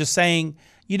do. I'm just saying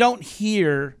you don't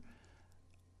hear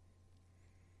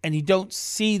and you don't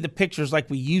see the pictures like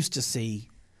we used to see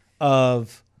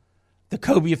of the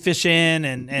cobia fishing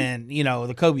and you know,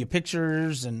 the cobia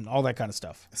pictures and all that kind of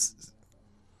stuff.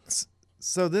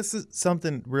 So this is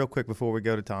something real quick before we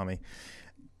go to Tommy.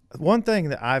 One thing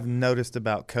that I've noticed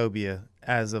about cobia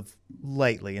as of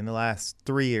lately, in the last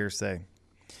 3 years, say,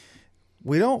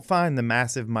 we don't find the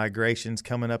massive migrations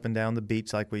coming up and down the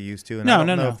beach like we used to. And I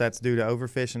don't know if that's due to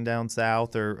overfishing down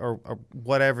south or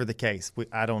whatever the case.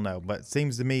 I don't know. But it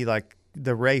seems to me like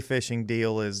the ray fishing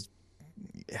deal is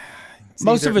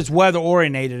most of it's weather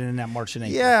oriented in that March and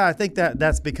April. Yeah, I think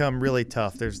that's become really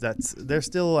tough. There's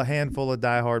still a handful of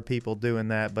diehard people doing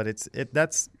that, but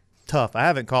that's tough. I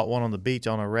haven't caught one on the beach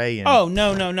on a ray in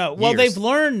no. Well, they've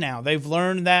learned now. They've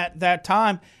learned that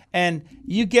time. And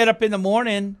you get up in the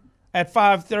morning at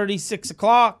 5:30, 6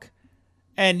 o'clock,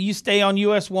 and you stay on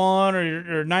US 1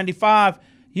 or 95,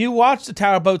 you watch the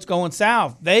tower boats going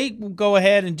south. They will go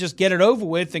ahead and just get it over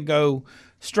with and go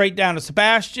straight down to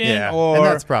Sebastian and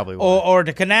that's probably or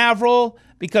to Canaveral,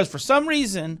 because for some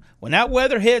reason, when that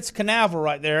weather hits Canaveral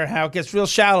right there, how it gets real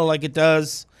shallow like it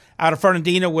does out of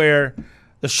Fernandina where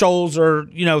the shoals are,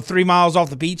 3 miles off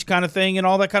the beach kind of thing and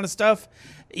all that kind of stuff.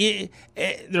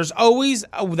 There's always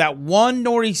that one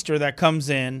nor'easter that comes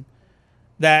in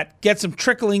that gets them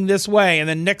trickling this way, and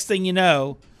then next thing you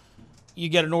know, you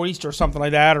get a nor'easter or something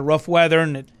like that, or rough weather,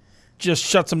 and it just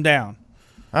shuts them down.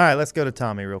 All right, let's go to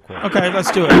Tommy real quick. Okay,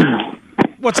 let's do it.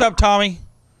 What's up, Tommy?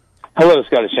 Hello,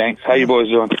 Scotty Shanks. How you boys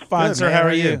doing? Fine, Good, sir. man. How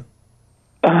are you?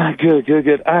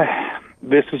 Good.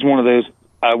 This is one of those,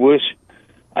 I wish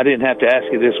I didn't have to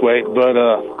ask you this way, but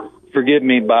forgive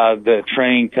me by the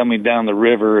train coming down the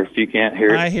river if you can't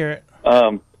hear it. I hear it.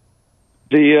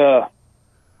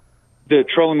 The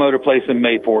trolling motor place in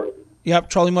Mayport. Yep,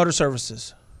 Trolley Motor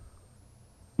Services.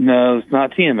 No, it's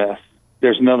not TMS.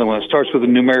 There's another one. It starts with a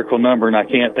numerical number, and I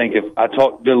can't think of.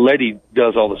 The lady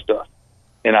does all the stuff,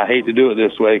 and I hate to do it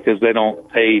this way because they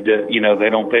don't pay to, they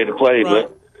don't pay to play. Right.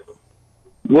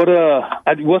 But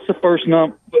what's the first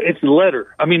number? It's a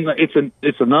letter. I mean,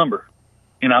 it's a number,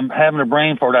 and I'm having a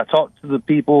brain fart. I talked to the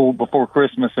people before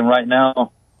Christmas, and right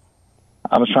now,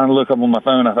 I was trying to look up on my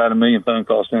phone. I've had a million phone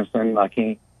calls since then, and I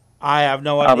can't. I have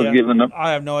no idea. I was giving them.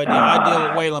 I have no idea. I deal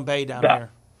with Whalen Bay down here.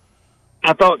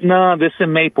 I thought, no, this is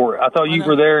in Mayport. I thought you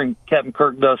were there, and Captain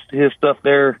Kirk does his stuff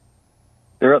there.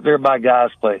 They're up there by Guy's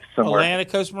place somewhere. Atlantic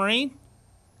Coast Marine?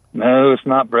 No, it's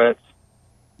not Brett's.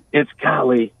 It's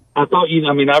golly. I thought you.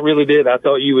 I mean, I really did. I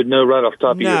thought you would know right off the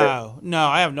top of your head. No,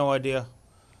 I have no idea.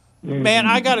 Man,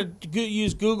 I got to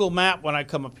use Google Map when I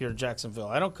come up here to Jacksonville.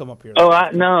 I don't come up here. Oh,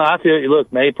 I tell you,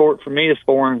 look, Mayport for me is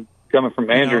foreign, coming from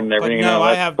Mandarin and everything. No,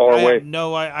 that's far away.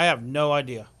 I have no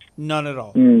idea. None at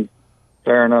all.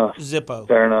 Fair enough. Zippo.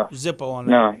 Fair enough. Zippo on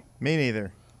that. No. Me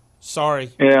neither. Sorry.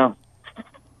 Yeah.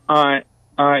 All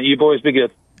right. You boys be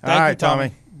good. All right,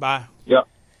 Tommy. Bye. Yep.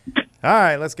 All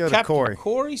right, let's go Captain to Corey.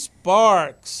 Corey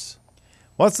Sparks.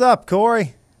 What's up,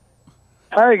 Corey?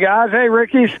 Hey, guys. Hey,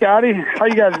 Ricky, Scotty. How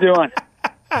you guys doing?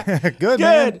 Good,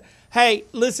 man. Good. Hey,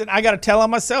 listen, I got to tell on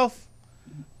myself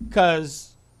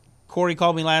because Corey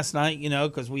called me last night,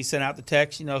 because we sent out the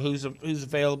text, who's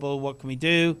available, what can we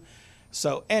do.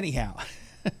 So anyhow,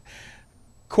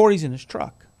 Corey's in his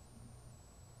truck.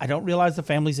 I don't realize the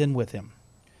family's in with him.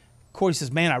 Corey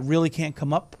says, man, I really can't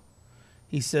come up.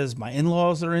 He says, my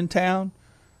in-laws are in town.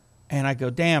 And I go,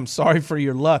 damn, sorry for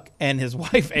your luck. And his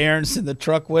wife, Erin's in the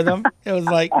truck with him. It was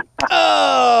like,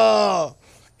 oh.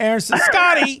 Erin said,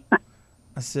 Scotty.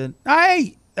 I said,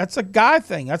 hey, that's a guy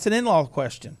thing. That's an in-law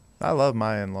question. I love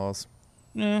my in-laws.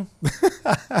 Yeah.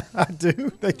 I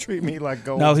do. They treat me like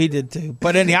gold. No, he did too.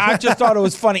 But anyhow, I just thought it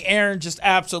was funny. Erin just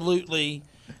absolutely.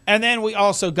 And then we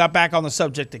also got back on the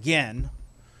subject again.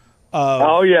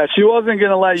 Oh, yeah. She wasn't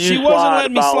going to let you slide. She wasn't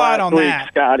letting me slide on that.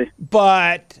 Scotty.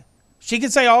 But she can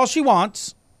say all she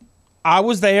wants. I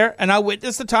was there, and I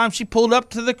witnessed the time she pulled up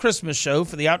to the Christmas show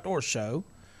for the outdoor show,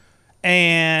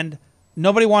 and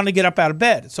nobody wanted to get up out of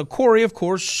bed. So Corey, of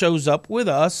course, shows up with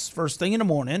us first thing in the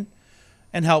morning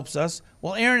and helps us.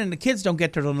 Well, Erin and the kids don't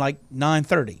get there till like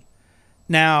 9:30.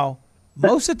 Now,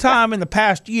 most of the time in the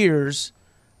past years,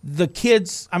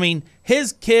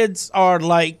 his kids are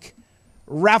like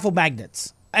raffle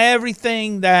magnets.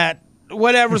 Everything that,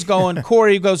 whatever's going,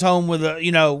 Corey goes home with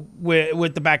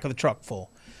with the back of the truck full.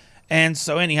 And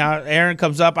so anyhow, Erin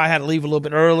comes up. I had to leave a little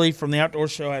bit early from the outdoor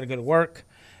show. I had to go to work.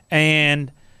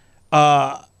 And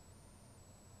so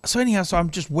I'm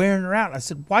just wearing her out. I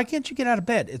said, why can't you get out of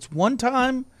bed? It's one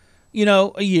time,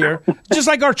 a year, just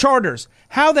like our charters.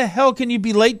 How the hell can you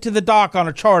be late to the dock on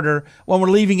a charter when we're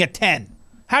leaving at 10?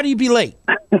 How do you be late?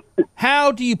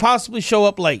 How do you possibly show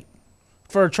up late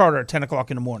for a charter at 10 o'clock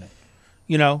in the morning?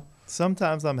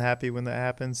 Sometimes I'm happy when that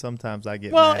happens. Sometimes I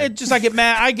get mad. mad. I get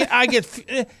mad. I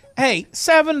get hey,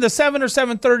 7 or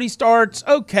 7:30 starts.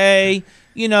 Okay.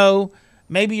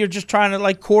 Maybe you're just trying to,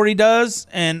 like Corey does,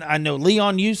 and I know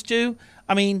Leon used to.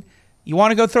 I mean, you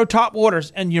want to go throw top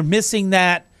waters, and you're missing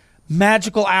that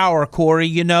magical hour, Corey,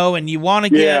 and you want to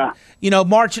get,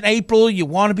 March and April, you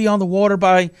want to be on the water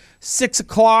by 6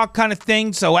 o'clock kind of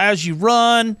thing. So as you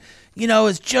run,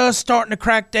 it's just starting to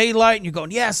crack daylight, and you're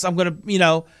going, yes, I'm going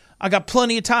to, I got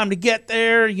plenty of time to get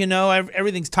there.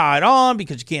 Everything's tied on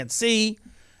because you can't see.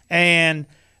 And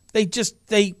they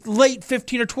late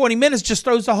 15 or 20 minutes just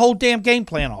throws the whole damn game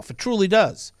plan off. It truly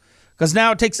does. Because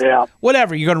now it takes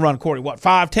whatever. You're going to run, Corey,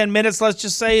 5-10 minutes, let's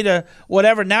just say, to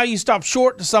whatever. Now you stop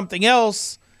short to something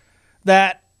else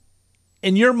that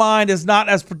in your mind is not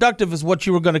as productive as what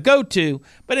you were going to go to.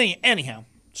 But anyhow,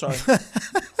 sorry.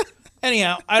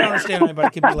 Anyhow, I don't understand how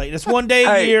anybody can be late. It's one day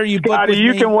a year. You book with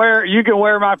you me. can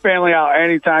wear my family out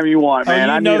anytime you want, man.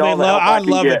 I need all the help I can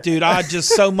love get. it, dude. I just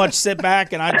so much sit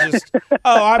back and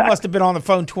I must have been on the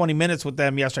phone 20 minutes with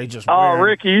them yesterday.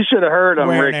 Ricky, you should have heard them,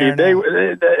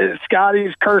 Ricky.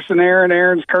 Scotty's cursing Erin,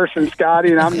 Erin's cursing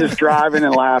Scotty, and I'm just driving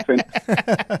and laughing.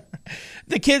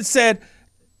 The kids said,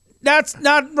 "That's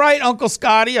not right, Uncle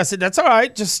Scotty." I said, "That's all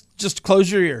right. Just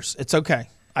close your ears. It's okay.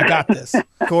 I got this."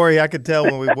 Corey, I could tell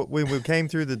when we came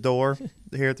through the door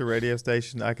here at the radio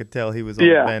station, I could tell he was on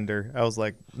a bender. I was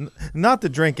like, not the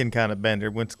drinking kind of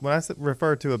bender. When I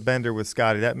refer to a bender with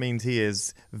Scotty, that means he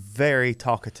is very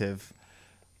talkative.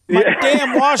 My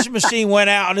damn washing machine went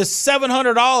out, and it's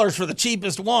 $700 for the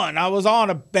cheapest one. I was on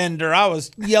a bender. I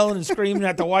was yelling and screaming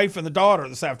at the wife and the daughter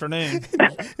this afternoon.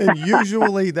 And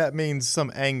usually that means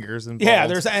some anger's involved. Yeah,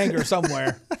 there's anger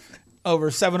somewhere.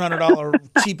 Over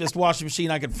 $700 cheapest washing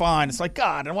machine I could find. It's like,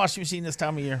 God, a washing machine this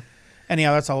time of year.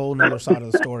 Anyhow, that's a whole nother side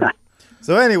of the story.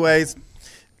 So anyways,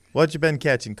 what you been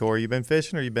catching, Corey? You been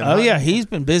fishing or you been hunting? Yeah, he's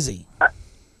been busy.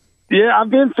 Yeah, I've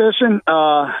been fishing.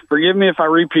 Forgive me if I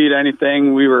repeat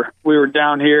anything. We were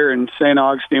down here in St.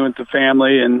 Augustine with the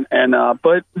family,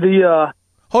 but the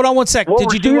hold on one sec.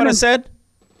 Did you do what I said?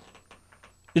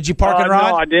 Did you park and ride?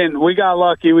 No, I didn't. We got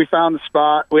lucky. We found the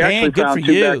spot. We actually found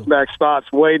two back-to-back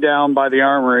spots way down by the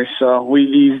armory, so we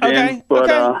eased in. But,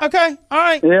 okay, all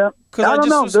right. Yeah. I don't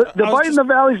know. The bite in the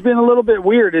valley's been a little bit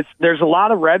weird. There's a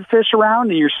lot of redfish around,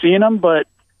 and you're seeing them, but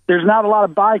there's not a lot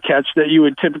of bycatch that you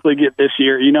would typically get this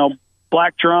year. You know,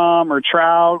 black drum or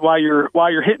trout while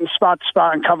you're hitting spot to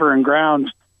spot and covering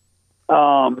grounds.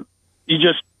 You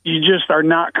just are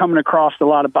not coming across a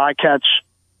lot of bycatch,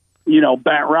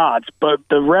 bent rods. But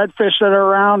the redfish that are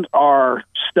around are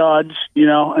studs,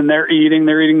 and they're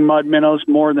eating mud minnows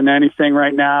more than anything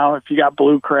right now. If you got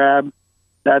blue crab,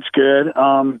 that's good.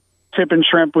 Tipping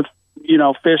shrimp with,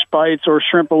 fish bites or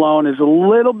shrimp alone is a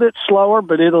little bit slower,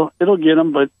 but it'll get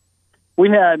them. But we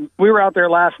were out there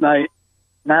last night,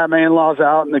 and I had my in-laws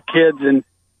out and the kids, and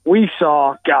we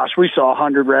saw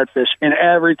 100 redfish. And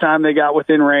every time they got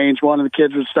within range, one of the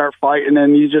kids would start fighting,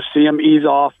 and you just see them ease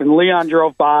off. And Leon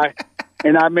drove by,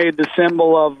 and I made the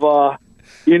symbol of,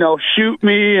 shoot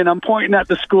me, and I'm pointing at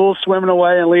the school swimming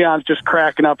away, and Leon's just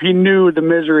cracking up. He knew the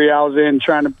misery I was in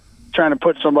trying to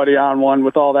put somebody on one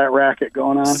with all that racket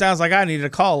going on. Sounds like I needed a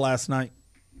call last night.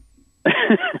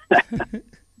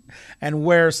 And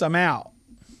wear some out.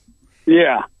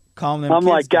 Yeah. Calm them. I'm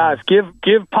like, guys, give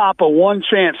Papa one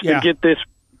chance to get this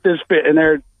fit. And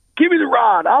they're, give me the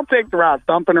rod. I'll take the rod.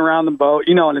 Thumping around the boat,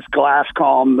 and it's glass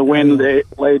calm. The wind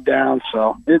laid down.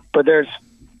 But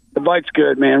the bite's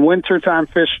good, man. Wintertime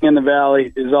fishing in the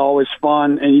valley is always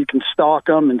fun, and you can stalk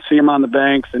them and see them on the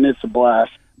banks, and it's a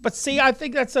blast. But see, I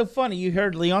think that's so funny. You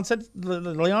heard Leon saying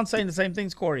the same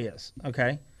things Corey is,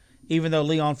 okay? Even though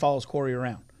Leon follows Corey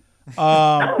around.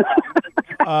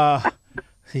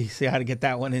 See how to get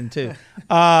that one in too.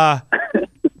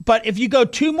 But if you go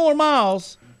 2 more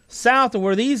miles south of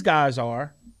where these guys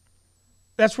are,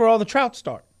 that's where all the trout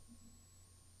start.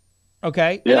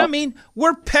 Okay? Yeah. And I mean,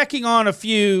 we're pecking on a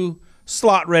few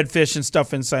slot redfish and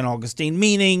stuff in St. Augustine,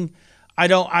 meaning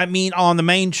I mean on the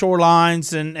main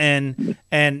shorelines and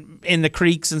in the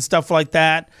creeks and stuff like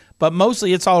that. But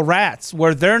mostly it's all rats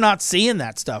where they're not seeing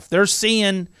that stuff. They're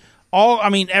seeing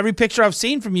every picture I've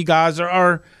seen from you guys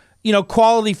are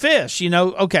quality fish.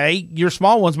 Okay, your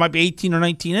small ones might be 18 or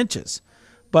 19 inches.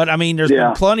 But, there's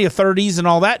been plenty of 30s and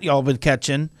all that y'all been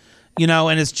catching,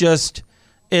 and it's just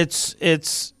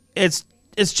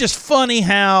just funny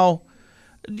how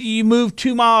you move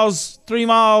 2 miles, 3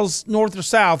 miles north or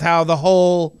south, how the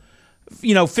whole,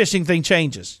 fishing thing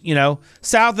changes.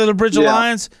 South of the Bridge of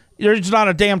Lions, there's not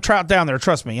a damn trout down there.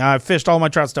 Trust me. I fished all my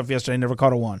trout stuff yesterday, never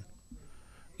caught a one.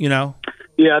 Yeah,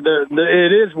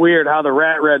 it is weird how the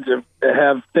rat reds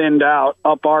have thinned out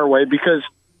up our way, because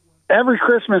every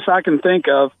Christmas I can think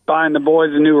of buying the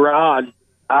boys a new rod.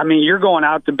 You're going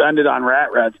out to bend it on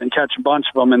rat reds and catch a bunch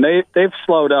of them, and they've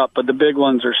slowed up, but the big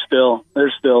ones are still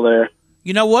there.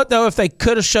 You know what, though? If they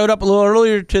could have showed up a little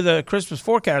earlier to the Christmas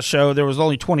forecast show, there was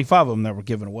only 25 of them that were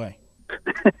given away.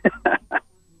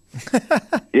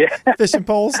 Yeah, fishing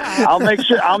poles. I'll make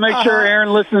sure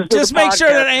Aaron listens to just the podcast. Just make sure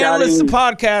that Aaron listens to the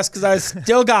podcast, because I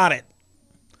still got it.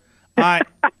 All right.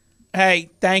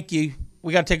 Hey, thank you.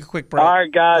 We got to take a quick break. All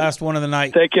right, guys. Last one of the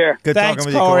night. Take care. Good Thanks,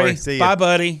 talking with Corey. you, Corey. See you. Bye,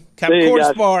 buddy. Captain Corey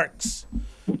Sparks.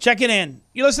 Checking in.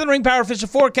 You listen to the Ring Power Fishing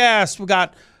Forecast. We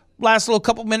got last little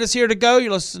couple minutes here to go.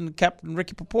 You're listening to Captain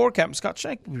Ricky Papour, Captain Scott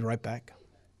Shank. We'll be right back.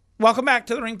 Welcome back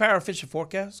to the Ring Power Fishing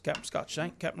Forecast. Captain Scott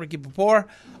Shank, Captain Ricky Papour.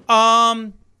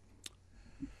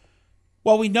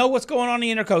 Well, we know what's going on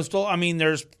in the Intercoastal.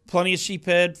 There's plenty of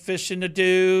sheephead fishing to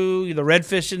do. The red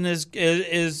fishing is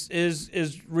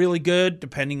really good,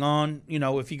 depending on,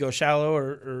 if you go shallow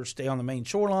or stay on the main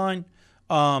shoreline.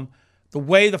 The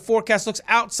way the forecast looks,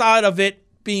 outside of it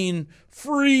being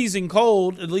freezing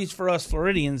cold, at least for us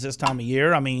Floridians this time of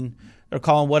year. They're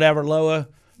calling whatever low of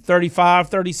 35,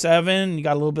 37. You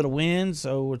got a little bit of wind,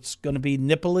 so it's going to be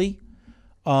nipply.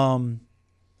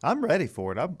 I'm ready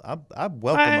for it. I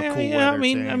welcome a cool weather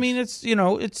change. It's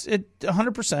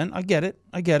 100%. I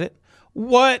get it.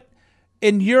 What,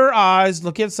 in your eyes,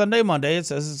 look at Sunday, Monday, it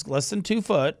says it's less than 2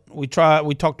 foot. We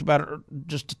talked about it,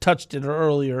 just touched it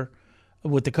earlier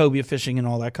with the cobia fishing and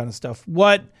all that kind of stuff.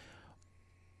 What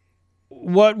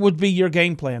would be your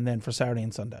game plan then for Saturday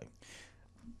and Sunday?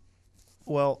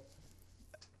 Well,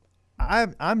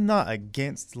 I'm not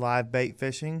against live bait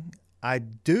fishing. I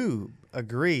do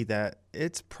agree that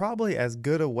it's probably as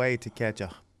good a way to catch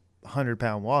a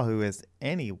 100-pound wahoo as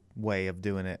any way of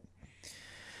doing it.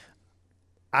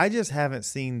 I just haven't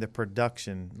seen the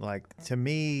production. To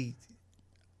me,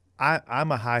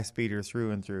 I'm a high speeder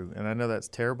through and through, and I know that's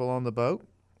terrible on the boat.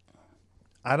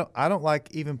 I don't like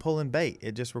even pulling bait.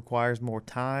 It just requires more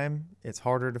time. It's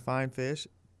harder to find fish,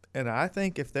 and I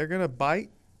think if they're gonna bite,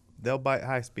 they'll bite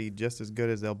high speed just as good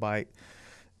as they'll bite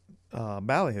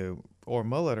ballyhoo or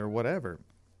mullet or whatever.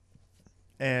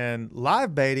 And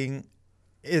live baiting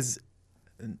is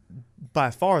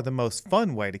by far the most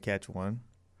fun way to catch one.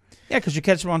 Yeah, because you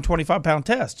catch them on 25-pound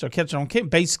test. So catch it on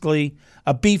basically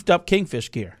a beefed-up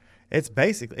kingfish gear.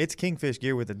 It's kingfish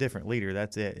gear with a different leader.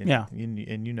 That's it.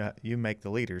 And you make the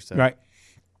leader. So right.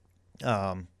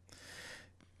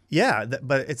 Yeah,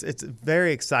 but it's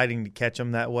very exciting to catch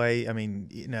them that way. I mean,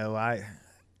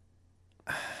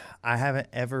 I haven't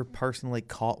ever personally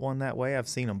caught one that way. I've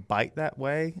seen them bite that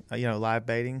way. Live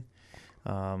baiting,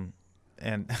 and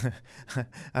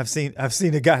I've seen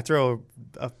a guy throw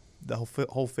the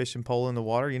whole fishing pole in the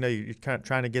water. You're kind of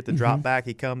trying to get the drop back.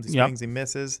 He comes, he swings, he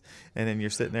misses, and then you're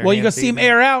sitting there. Well, you're gonna see him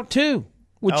air out too,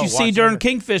 which you see during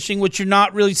kingfishing, which you're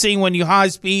not really seeing when you high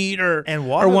speed or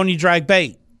when you drag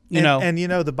bait. And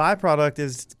the byproduct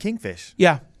is kingfish.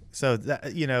 Yeah. So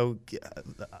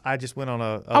I just went on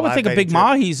a I would think a big trip.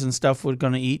 mahis and stuff would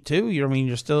going to eat too.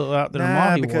 You're still out there in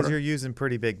mahi because water. you're using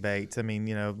pretty big baits. I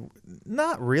mean,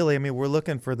 not really. I mean, we're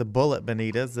looking for the bullet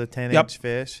bonitas, the 10-inch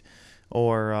fish,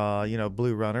 or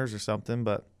blue runners or something.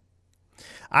 But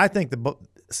I think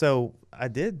so I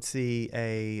did see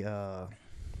a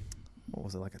what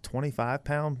was it, like a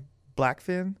 25-pound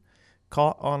blackfin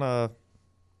caught on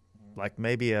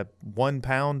maybe a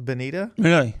 1-pound bonita.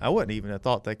 Really? I wouldn't even have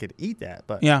thought they could eat that,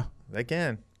 but they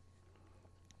can.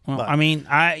 Well, I mean,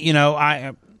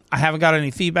 I haven't got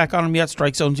any feedback on them yet.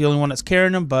 Strike Zone's the only one that's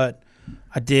carrying them, but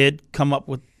I did come up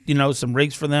with some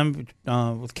rigs for them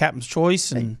with Captain's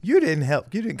Choice. And you didn't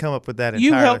help. You didn't come up with that entirely.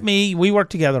 You helped me. We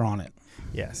worked together on it.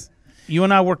 Yes. You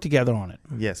and I worked together on it.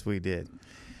 Yes, we did.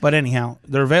 But anyhow,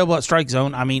 they're available at Strike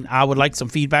Zone. I mean, I would like some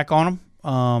feedback on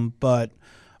them, but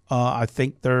I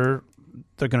think they're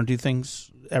going to do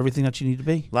everything that you need to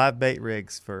be. Live bait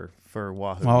rigs for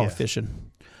wahoo.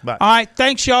 Fishing. Bye. All right,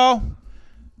 thanks, y'all.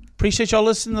 Appreciate y'all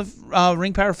listening to the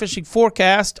Ring Power Fishing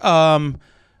Forecast.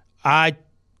 I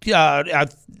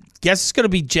guess it's going to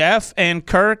be Jeff and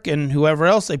Kirk and whoever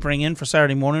else they bring in for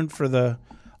Saturday morning for the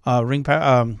Ring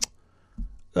Power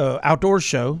outdoors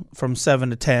show from 7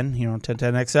 to 10 here on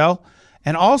 1010XL.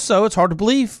 And also, it's hard to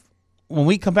believe, when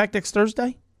we come back next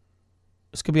Thursday,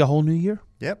 it's going to be a whole new year.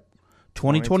 Yep.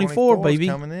 2024, baby.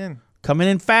 Coming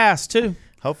in fast, too.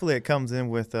 Hopefully it comes in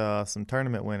with some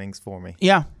tournament winnings for me.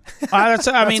 Yeah.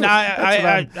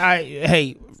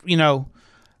 Hey,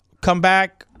 come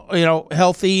back,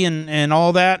 healthy and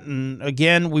all that. And,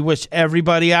 again, we wish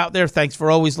everybody out there, thanks for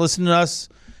always listening to us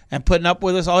and putting up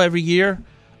with us every year.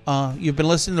 You've been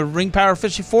listening to the Ring Power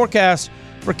Fishing Forecast.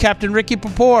 For Captain Ricky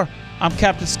Papour, I'm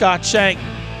Captain Scott Shank.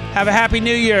 Have a happy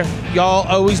New Year. Y'all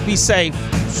always be safe.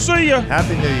 See ya.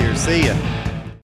 Happy New Year. See ya.